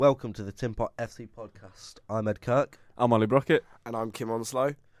Welcome to the Tin Pot FC podcast. I'm Ed Kirk. I'm Ollie Brockett. And I'm Kim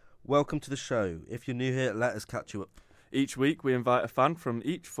Onslow. Welcome to the show. If you're new here, let us catch you up. Each week we invite a fan from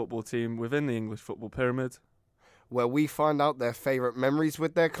each football team within the English football pyramid, where we find out their favourite memories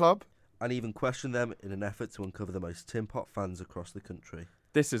with their club. And even question them in an effort to uncover the most Tin Pot fans across the country.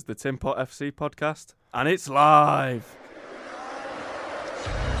 This is the Tin Pot FC podcast, and it's live!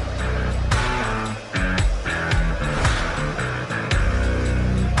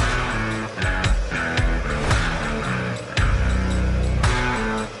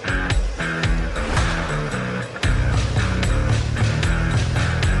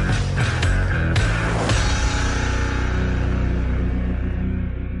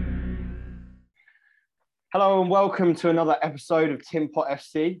 Hello and welcome to another episode of Tin Pot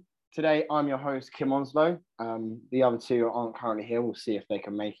FC. Today I'm your host Kim Onslow. The other two aren't currently here. We'll see if they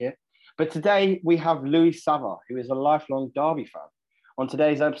can make it. But today we have Louis Savva, who is a lifelong Derby fan. On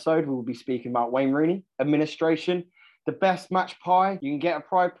today's episode, we will be speaking about Wayne Rooney, administration, the best match pie you can get at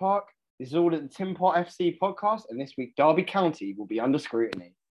Pride Park. This is all at the Tin Pot FC podcast, and this week Derby County will be under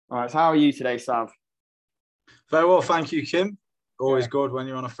scrutiny. All right, so how are you today, Sav? Very well, thank you, Kim. Always good when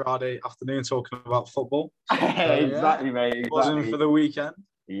you're on a Friday afternoon talking about football. Exactly, mate. Exactly. Buzzing for the weekend.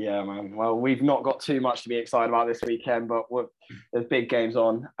 Yeah, man. Well, we've not got too much to be excited about this weekend, but there's big games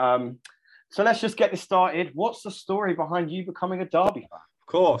on. So let's just get this started. What's the story behind you becoming a Derby fan? Of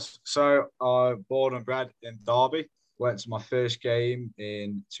course. So I'm born and bred in Derby. Went to my first game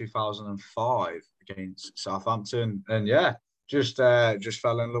in 2005 against Southampton. And yeah, just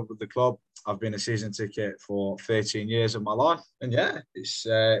fell in love with the club. I've been a season ticket for 13 years of my life. And yeah, it's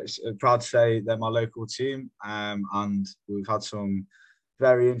proud to say they're my local team. And we've had some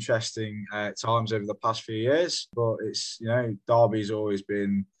very interesting times over the past few years. But it's, Derby's always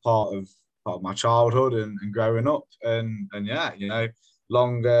been part of my childhood and growing up. And yeah,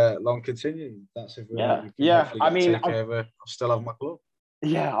 long continue. That's if we can take over. I still have my club.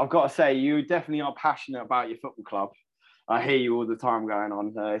 Yeah, I've got to say, you definitely are passionate about your football club. I hear you all the time going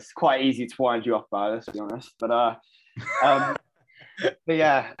on. It's quite easy to wind you up about it, to be honest. But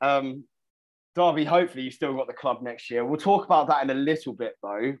Derby, hopefully you've still got the club next year. We'll talk about that in a little bit,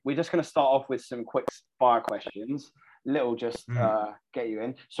 though. We're just going to start off with some quick fire questions. Get you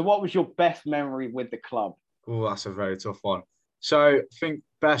in. So what was your best memory with the club? Oh, that's a very tough one. So I think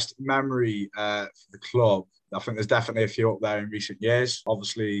best memory for the club, I think there's definitely a few up there in recent years.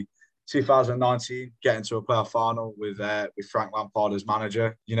 Obviously, 2019, getting to a playoff final with Frank Lampard as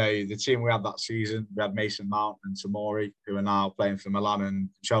manager. The team we had that season, we had Mason Mount and Tomori, who are now playing for Milan and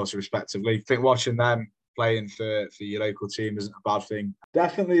Chelsea respectively. I think watching them playing for your local team isn't a bad thing.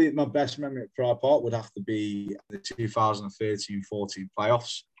 Definitely my best memory at Pride Park would have to be the 2013-14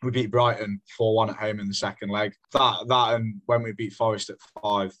 playoffs. We beat Brighton 4-1 at home in the second leg. That and when we beat Forest at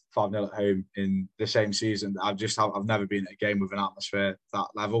 5-0 at home in the same season, I've never been at a game with an atmosphere that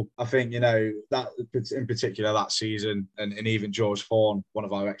level. I think, that in particular that season, and even George Thorne, one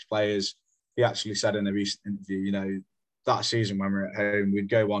of our ex-players, he actually said in a recent interview, that season when we were at home, we'd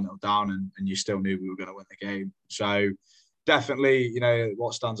go 1-0 down and you still knew we were going to win the game. So definitely,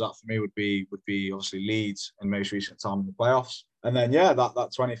 what stands out for me would be obviously Leeds in most recent time in the playoffs. And then, that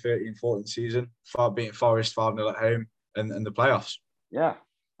 2013-14 season, beating Forest 5-0 at home and the playoffs. Yeah,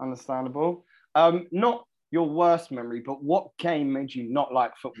 understandable. Not your worst memory, but what game made you not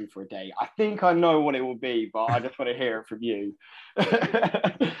like football for a day? I think I know what it will be, but I just want to hear it from you.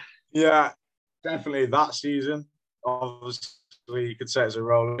 Yeah, definitely that season. Obviously, you could say it's a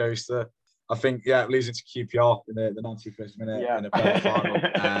roller coaster. I think, losing to QPR in the 91st minute in a playoff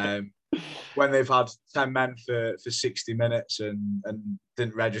final. When they've had 10 men for 60 minutes and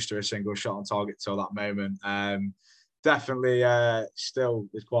didn't register a single shot on target till that moment. Definitely still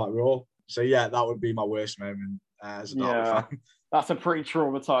is quite raw. So, that would be my worst moment as a Derby fan. That's a pretty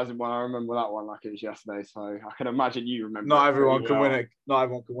traumatizing one. I remember that one like it was yesterday, so I can imagine you remember. Not everyone can win it. Not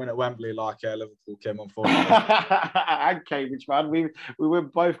everyone can win at Wembley like Liverpool, Kim, unfortunately. And Cambridge, man. We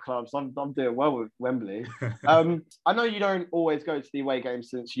win both clubs. I'm doing well with Wembley. I know you don't always go to the away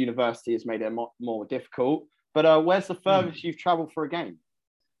games since university has made it more difficult. But where's the furthest you've travelled for a game?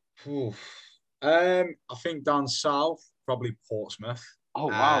 I think down south, probably Portsmouth. Oh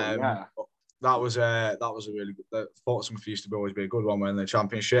wow! Yeah. That was a really good. Portsmouth used to always be a good one when the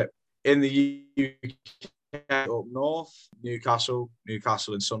Championship. In the UK, up north, Newcastle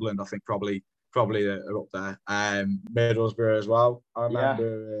and Sunderland, I think probably are up there. Middlesbrough as well. I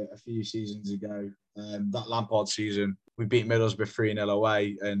remember a few seasons ago, that Lampard season, we beat Middlesbrough 3-0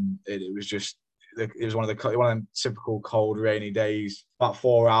 away, and it was just it was one of them typical cold, rainy days, about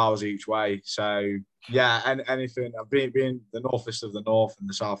 4 hours each way. So yeah, and anything being the northest of the north and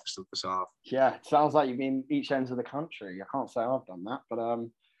the southest of the south. Yeah, it sounds like you've been each ends of the country. I can't say I've done that, but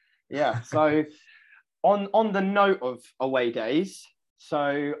yeah. So on the note of away days,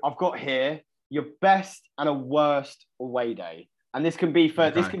 so I've got here your best and a worst away day. And this can be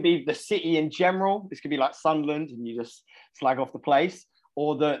this can be the city in general. This could be like Sunderland and you just slag off the place,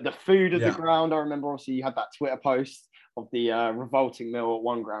 or the food of the ground. I remember obviously you had that Twitter post of the revolting meal at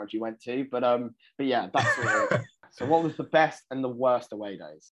one ground you went to. But yeah, that's all. So what was the best and the worst away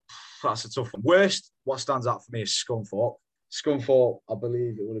days? That's a tough one. Worst, what stands out for me is Scunthorpe. Scunthorpe, I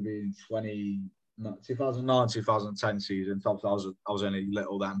believe it would have been 2009, 2010 season. I was only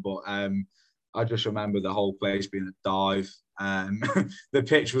little then, but I just remember the whole place being a dive. The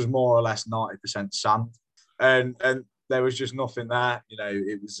pitch was more or less 90% sand, and there was just nothing there.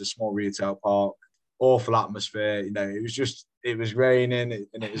 It was a small retail park, awful atmosphere. It was raining,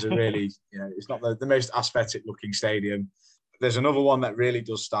 and it was a really, it's not the most aesthetic looking stadium. There's another one that really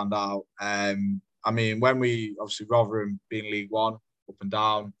does stand out. When we obviously Rotherham being League One, up and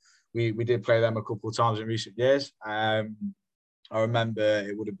down, we did play them a couple of times in recent years. I remember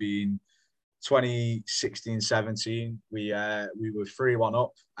it would have been 2016-17, we were 3-1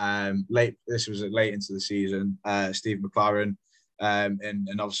 up. This was late into the season. Steve McLaren, and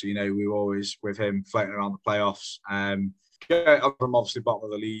obviously we were always with him floating around the playoffs. From obviously bottom of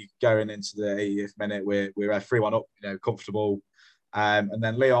the league, going into the 80th minute, we're 3-1 up, comfortable. And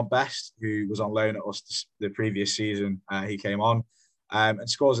then Leon Best, who was on loan at us the previous season, he came on. And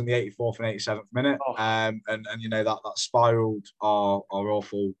scores in the 84th and 87th minute. And that spiraled our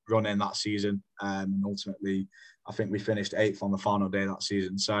awful run in that season. And ultimately, I think we finished 8th on the final day of that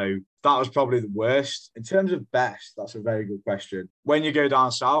season. So that was probably the worst. In terms of best, that's a very good question. When you go down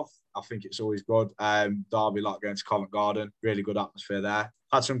south, I think it's always good. Derby, like going to Covent Garden, really good atmosphere there.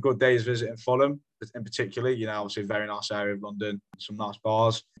 Had some good days visiting Fulham, in particular, obviously a very nice area of London, some nice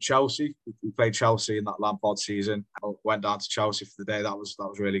bars. Chelsea, we played Chelsea in that Lampard season. I went down to Chelsea for the day. That was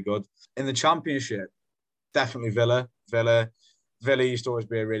really good. In the Championship, definitely Villa. Villa used to always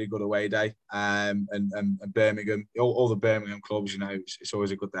be a really good away day. And Birmingham, all the Birmingham clubs, it's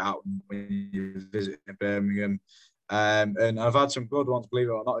always a good day out when you visit Birmingham. And I've had some good ones, believe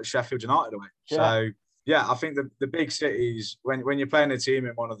it or not, at Sheffield United away. Yeah. So yeah, I think the big cities, when you're playing a team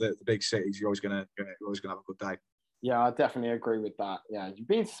in one of the big cities, you're always gonna have a good day. Yeah, I definitely agree with that. Yeah, you've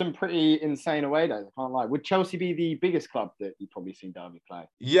been to some pretty insane away days. I can't lie. Would Chelsea be the biggest club that you've probably seen Derby play?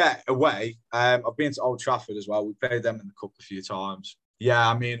 Yeah, away. I've been to Old Trafford as well. We played them in the cup a few times.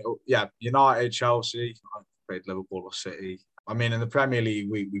 Yeah, United, Chelsea. I played Liverpool or City. In the Premier League,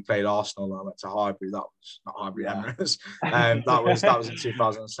 we played Arsenal. I went to Highbury. That was not Highbury Emirates. That was in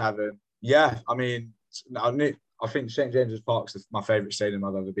 2007. Yeah, I think St James's Park's my favourite stadium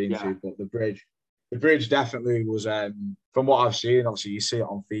I've ever been to. But the bridge definitely was. From what I've seen, obviously you see it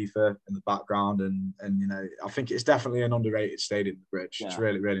on FIFA in the background, and I think it's definitely an underrated stadium. The bridge, it's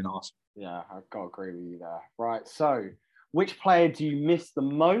really really nice. Yeah, I've got to agree with you there. Right, so which player do you miss the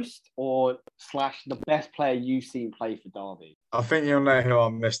most, or / the best player you've seen play for Derby? I think you'll know who I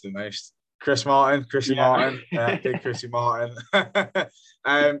miss the most. Chrissy Martin, big Chrissy Martin.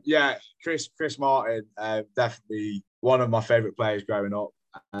 Chris Martin, definitely one of my favourite players growing up.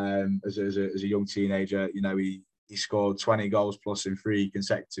 As a young teenager, he scored 20 goals plus in 3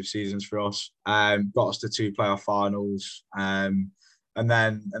 consecutive seasons for us. Got us to 2 playoff finals. And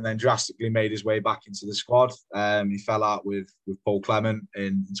then drastically made his way back into the squad. He fell out with Paul Clement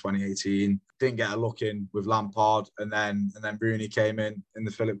in 2018. Didn't get a look in with Lampard, and then Rooney came in the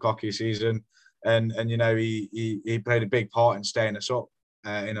Philip Cocky season, and he played a big part in staying us up,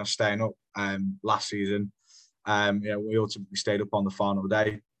 last season. We ultimately stayed up on the final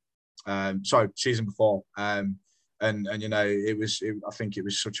day. Season before. I think it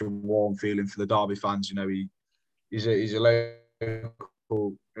was such a warm feeling for the Derby fans. He's a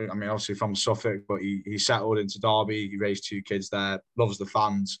local, obviously from Suffolk, but he settled into Derby. He raised 2 kids there, loves the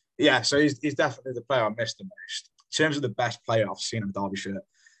fans. Yeah, so he's definitely the player I missed the most. In terms of the best player I've seen in a Derby shirt,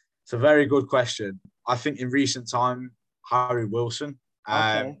 it's a very good question. I think in recent time, Harry Wilson.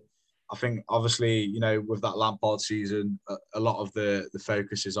 Okay. I think obviously, with that Lampard season, a lot of the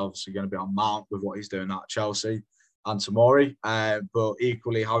focus is obviously going to be on Mount with what he's doing at Chelsea and Tomori. But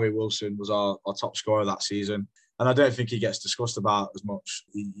equally, Harry Wilson was our top scorer that season. And I don't think he gets discussed about as much.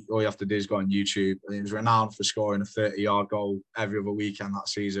 All you have to do is go on YouTube. And he was renowned for scoring a 30-yard goal every other weekend that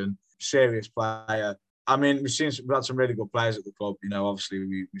season. Serious player. We've had some really good players at the club.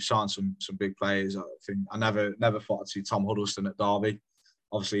 Obviously we signed some big players. I think I never thought I'd see Tom Huddleston at Derby.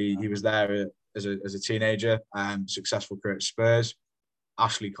 Obviously, he was there as a teenager, successful career at Spurs.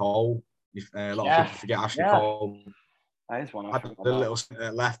 Ashley Cole, a lot of people forget Ashley Cole. That is one I Had think the little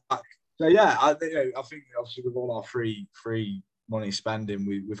left back. So yeah, I think obviously with all our free money spending,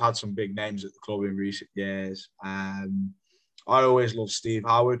 we've had some big names at the club in recent years. I always loved Steve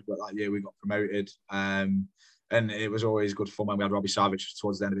Howard, but that year we got promoted. And it was always good fun when we had Louis Savva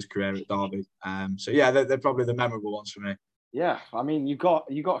towards the end of his career at Derby. So yeah, they're probably the memorable ones for me. Yeah, I mean, you got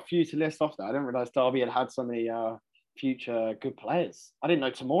a few to list off there. I didn't realise Derby had so many future good players. I didn't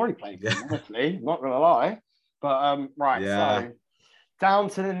know Tamori played for them, honestly. Not gonna lie, but right. Yeah. So down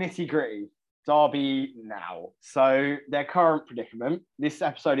to the nitty gritty. Derby now. So their current predicament. This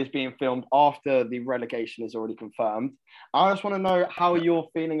episode is being filmed after the relegation is already confirmed. I just want to know how you're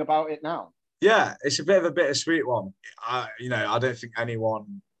feeling about it now. Yeah, it's a bit of a bittersweet one. I don't think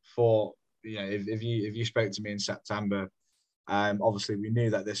anyone thought, if you spoke to me in September, obviously we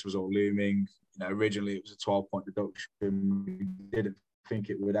knew that this was all looming. Originally it was a 12-point deduction. We didn't think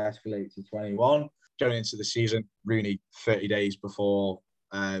it would escalate to 21. Going into the season, Rooney 30 days before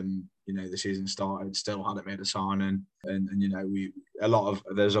the season started, still hadn't made a signing, and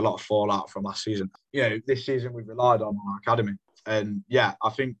there's a lot of fallout from last season. This season we've relied on our academy, and yeah, I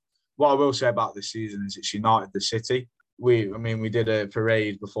think what I will say about this season is it's united the city. We did a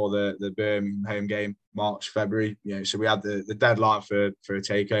parade before the Birmingham home game, March, February. So we had the deadline for a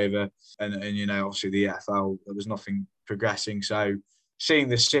takeover, and obviously the EFL, there was nothing progressing. So seeing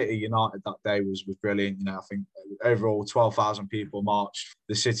the city united that day was brilliant. I think overall 12,000 people marched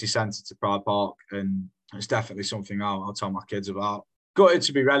the city centre to Pride Park, and it's definitely something I'll tell my kids about. Gutted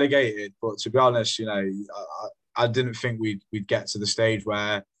to be relegated, but to be honest, I didn't think we'd get to the stage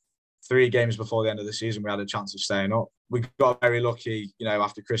where 3 games before the end of the season we had a chance of staying up. We got very lucky,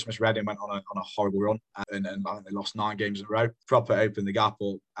 after Christmas, Reading went on a horrible run, and I think they lost 9 games in a row. Proper opened the gap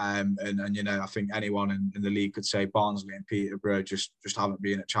up, and I think anyone in the league could say Barnsley and Peterborough just haven't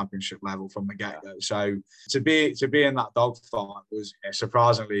been at Championship level from the get-go. So to be in that dogfight was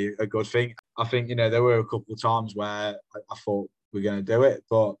surprisingly a good thing. I think there were a couple of times where I thought we were going to do it,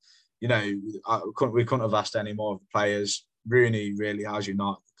 but we couldn't have asked any more of the players. Rooney really has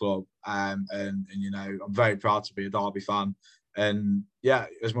united the club, and I'm very proud to be a Derby fan. And yeah,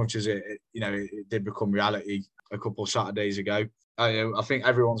 as much as it did become reality a couple of Saturdays ago, I think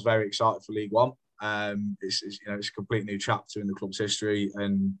everyone's very excited for League One. It's a complete new chapter in the club's history,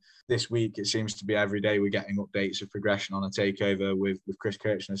 and this week it seems to be every day we're getting updates of progression on a takeover with Chris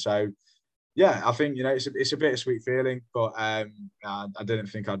Kirchner. So yeah, I think it's a bittersweet feeling, but I didn't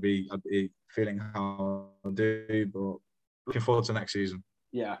think I'd be feeling how I do, but looking forward to next season.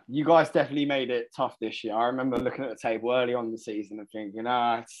 Yeah, you guys definitely made it tough this year. I remember looking at the table early on in the season and thinking,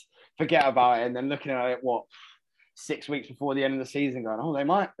 forget about it. And then looking at it, 6 weeks before the end of the season, going, oh, they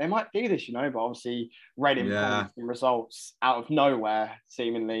might do this, But obviously, Reading pulled some results out of nowhere,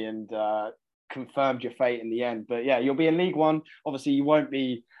 seemingly, and confirmed your fate in the end. But yeah, you'll be in League One. Obviously, you won't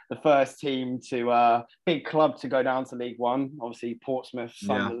be the first team to big club to go down to League One. Obviously, Portsmouth,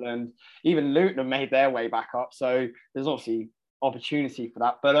 Sunderland, even Luton have made their way back up. So there's obviously opportunity for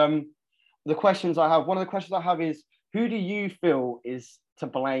that. But one of the questions I have is, who do you feel is to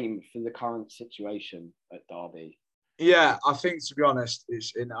blame for the current situation at Derby? Yeah, I think, to be honest,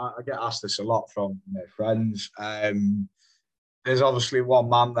 I get asked this a lot from friends. There's obviously one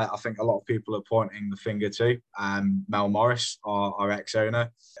man that I think a lot of people are pointing the finger to, Mel Morris, our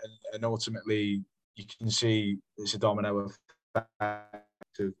ex-owner. And ultimately, you can see it's a domino effect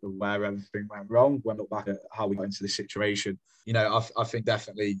of where everything went wrong when I look back at how we got into this situation. I think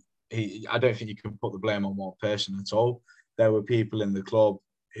definitely I don't think you can put the blame on one person at all. There were people in the club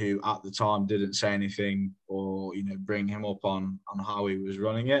who at the time didn't say anything or bring him up on how he was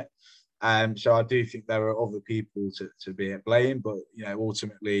running it. So I do think there are other people to be at blame, but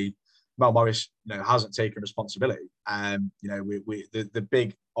ultimately Mel Morris hasn't taken responsibility. The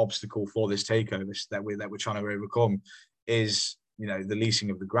big obstacle for this takeover that we're trying to overcome is the leasing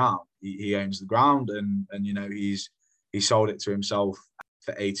of the ground. He owns the ground, and he sold it to himself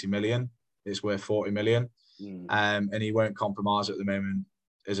for 80 million. It's worth 40 million, and he won't compromise at the moment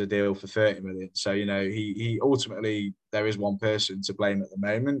as a deal for 30 million. So he ultimately, there is one person to blame at the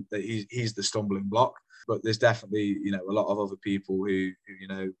moment, that he's the stumbling block. But there's definitely a lot of other people who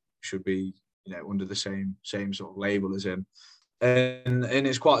should be under the same sort of label as him. And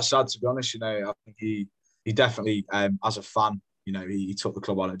it's quite sad, to be honest. I think he definitely, as a fan, he took the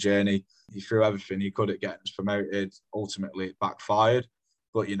club on a journey. He threw everything he could at getting us promoted. Ultimately, it backfired.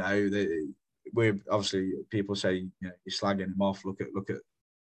 But we're obviously, people say you're slagging him off. Look at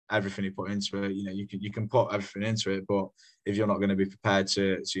everything he put into it. You can put everything into it, but if you're not going to be prepared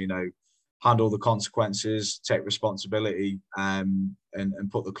to handle the consequences, take responsibility, and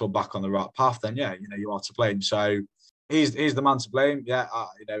put the club back on the right path, then you are to blame. So he's the man to blame. Yeah,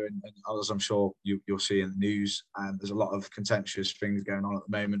 and as I'm sure you'll see in the news, there's a lot of contentious things going on at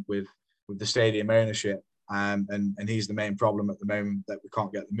the moment with the stadium ownership, and he's the main problem at the moment, that we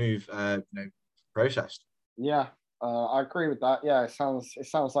can't get the move processed. Yeah, I agree with that. Yeah, it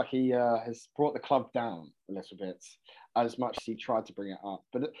sounds like he has brought the club down a little bit, as much as he tried to bring it up.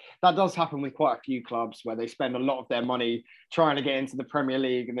 But that does happen with quite a few clubs, where they spend a lot of their money trying to get into the Premier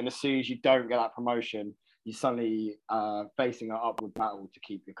League, and then as soon as you don't get that promotion, you're suddenly facing an upward battle to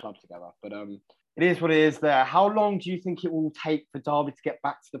keep your club together. But it is what it is there. How long do you think it will take for Derby to get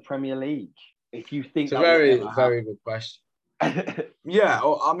back to the Premier League? If you think it's a very good question. Yeah,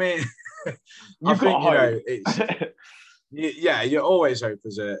 well, I mean, I think it's you always hope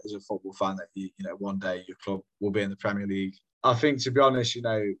as a football fan that one day your club will be in the Premier League. I think, to be honest,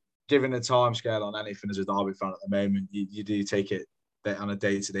 given the timescale on anything as a Derby fan at the moment, you do take it on a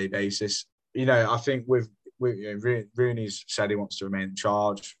day-to-day basis. I think with Rooney's said he wants to remain in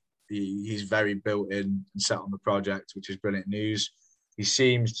charge. He's very built in and set on the project, which is brilliant news. He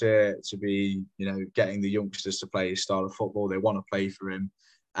seems to be, getting the youngsters to play his style of football. They want to play for him,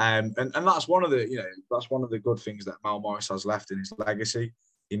 and that's one of the good things that Mal Morris has left in his legacy.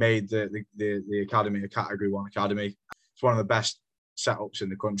 He made the academy a Category 1 academy. It's one of the best setups in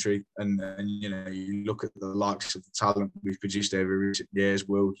the country, and you look at the likes of the talent we've produced over recent years: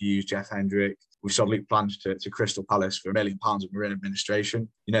 Will Hughes, Jeff Hendrick. We sold Luke Blanche to Crystal Palace for £1 million, and we're in administration.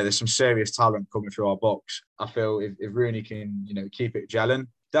 There's some serious talent coming through our books. I feel if Rooney can keep it gelling,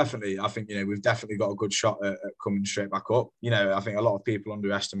 definitely, I think we've definitely got a good shot at coming straight back up. I think a lot of people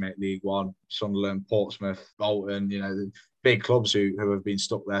underestimate League One, Sunderland, Portsmouth, Bolton. The big clubs who have been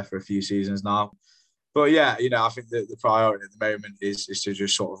stuck there for a few seasons now. But yeah, I think that the priority at the moment is to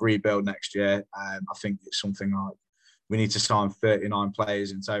just sort of rebuild next year. I think it's something like we need to sign 39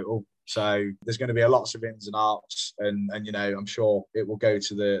 players in total. So there's going to be lots of ins and outs, and I'm sure it will go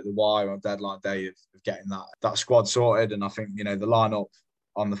to the wire on deadline day of getting that squad sorted. And I think the lineup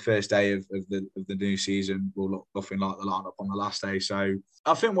on the first day of the new season will look nothing like the lineup on the last day. So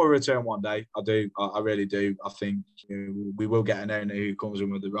I think we'll return one day. I really do. I think we will get an owner who comes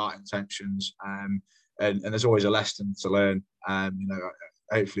in with the right intentions, and there's always a lesson to learn.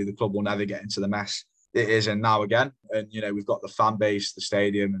 Hopefully the club will never get into the mess it is in now again. And we've got the fan base, the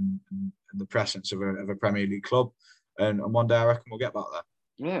stadium, and the presence of a Premier League club. And one day I reckon we'll get back there.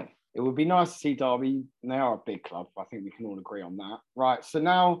 Yeah, it would be nice to see Derby. They are a big club. I think we can all agree on that. Right, so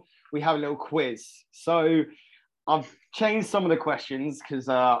now we have a little quiz. So I've changed some of the questions because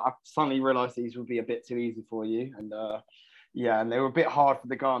I've suddenly realised these would be a bit too easy for you. And and they were a bit hard for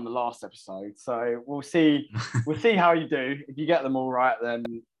the guy on the last episode. So we'll see. We'll see how you do. If you get them all right, then,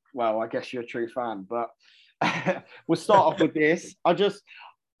 well, I guess you're a true fan. But we'll start off with this.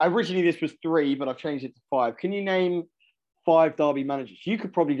 Originally this was 3, but I've changed it to 5. Can you name 5 Derby managers? You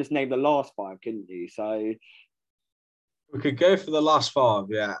could probably just name the last 5, couldn't you? So we could go for the last 5,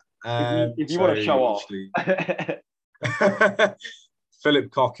 yeah. If you want to show off.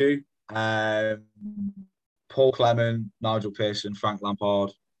 Philip Cocu, Paul Clement, Nigel Pearson, Frank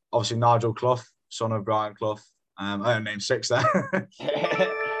Lampard. Obviously Nigel Clough, son of Brian Clough. I don't name 6 there.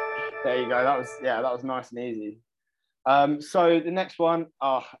 There you go. That was nice and easy. So the next one,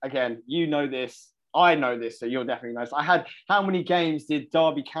 again, you know this. I know this, so you'll definitely know this. How many games did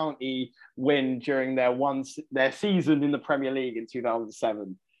Derby County win during their season in the Premier League in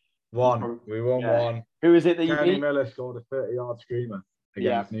 2007? 1. We won 1. Who is it that you Kenny beat? Miller scored a 30-yard screamer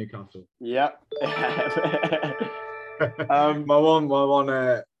against Newcastle. Yep. My one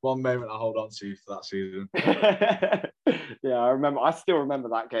moment I hold on to for that season. Yeah, I remember. I still remember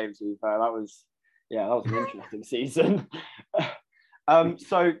that game. To be fair, that was an interesting season.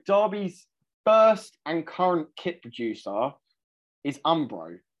 So Derby's first and current kit producer is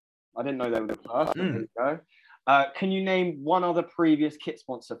Umbro. I didn't know they were the first. There you go. Can you name one other previous kit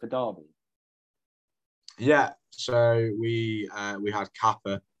sponsor for Derby? Yeah, so we had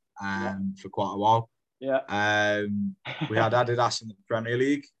Kappa for quite a while. Yeah. We had Adidas in the Premier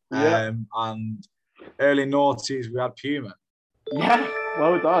League. And early noughties we had Puma. Yeah,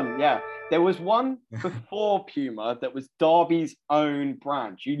 well done. Yeah. There was one before Puma that was Derby's own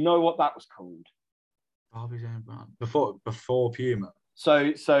brand. Do you know what that was called? Derby's own brand. Before Puma.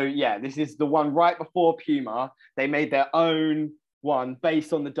 So yeah, this is the one right before Puma. They made their own one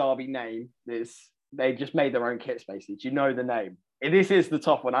based on the Derby name. They just made their own kits basically. Do you know the name? This is the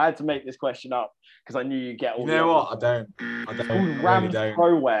top one. I had to make this question up because I knew you'd get all You the know others. what? I don't. It's I called really Rams don't.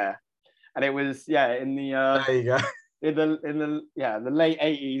 Pro Wear, and it was in the There you go. the late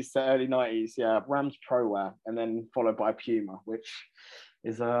 80s to early 90s. Yeah, Rams Pro Wear, and then followed by Puma, which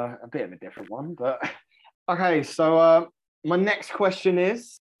is a bit of a different one. But okay, so my next question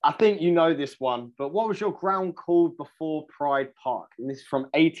is, I think you know this one, but what was your ground called before Pride Park? And this is from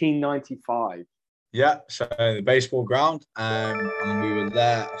 1895. Yeah, so the baseball ground, and we were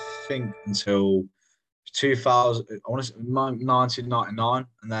there, I think, until 2000. I want to say 1999,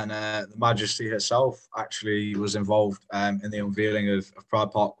 and then the Majesty herself actually was involved in the unveiling of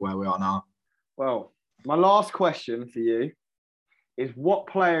Pride Park, where we are now. Well, my last question for you is, what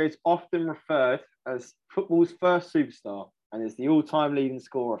player is often referred as football's first superstar and is the all-time leading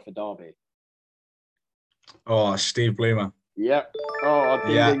scorer for Derby? Oh, Steve Bloomer. Yep. Oh,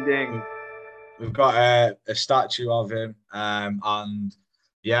 ding, Yeah. ding, ding. We've got a statue of him, and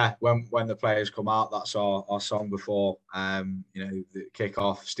yeah, when the players come out, that's our song before the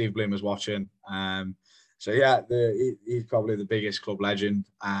kick-off. Steve Bloomer's watching, so yeah, he's probably the biggest club legend.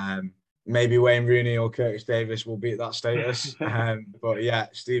 Maybe Wayne Rooney or Curtis Davis will beat that status, but yeah,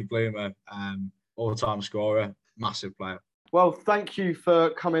 Steve Bloomer, all-time scorer, massive player. Well, thank you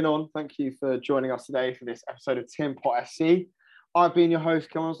for coming on. Thank you for joining us today for this episode of Tin Pot FC. I've been your host,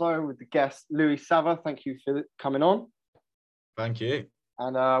 Kim Onslow, with the guest, Louis Savva. Thank you for coming on. Thank you.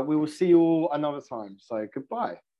 And we will see you all another time. So goodbye.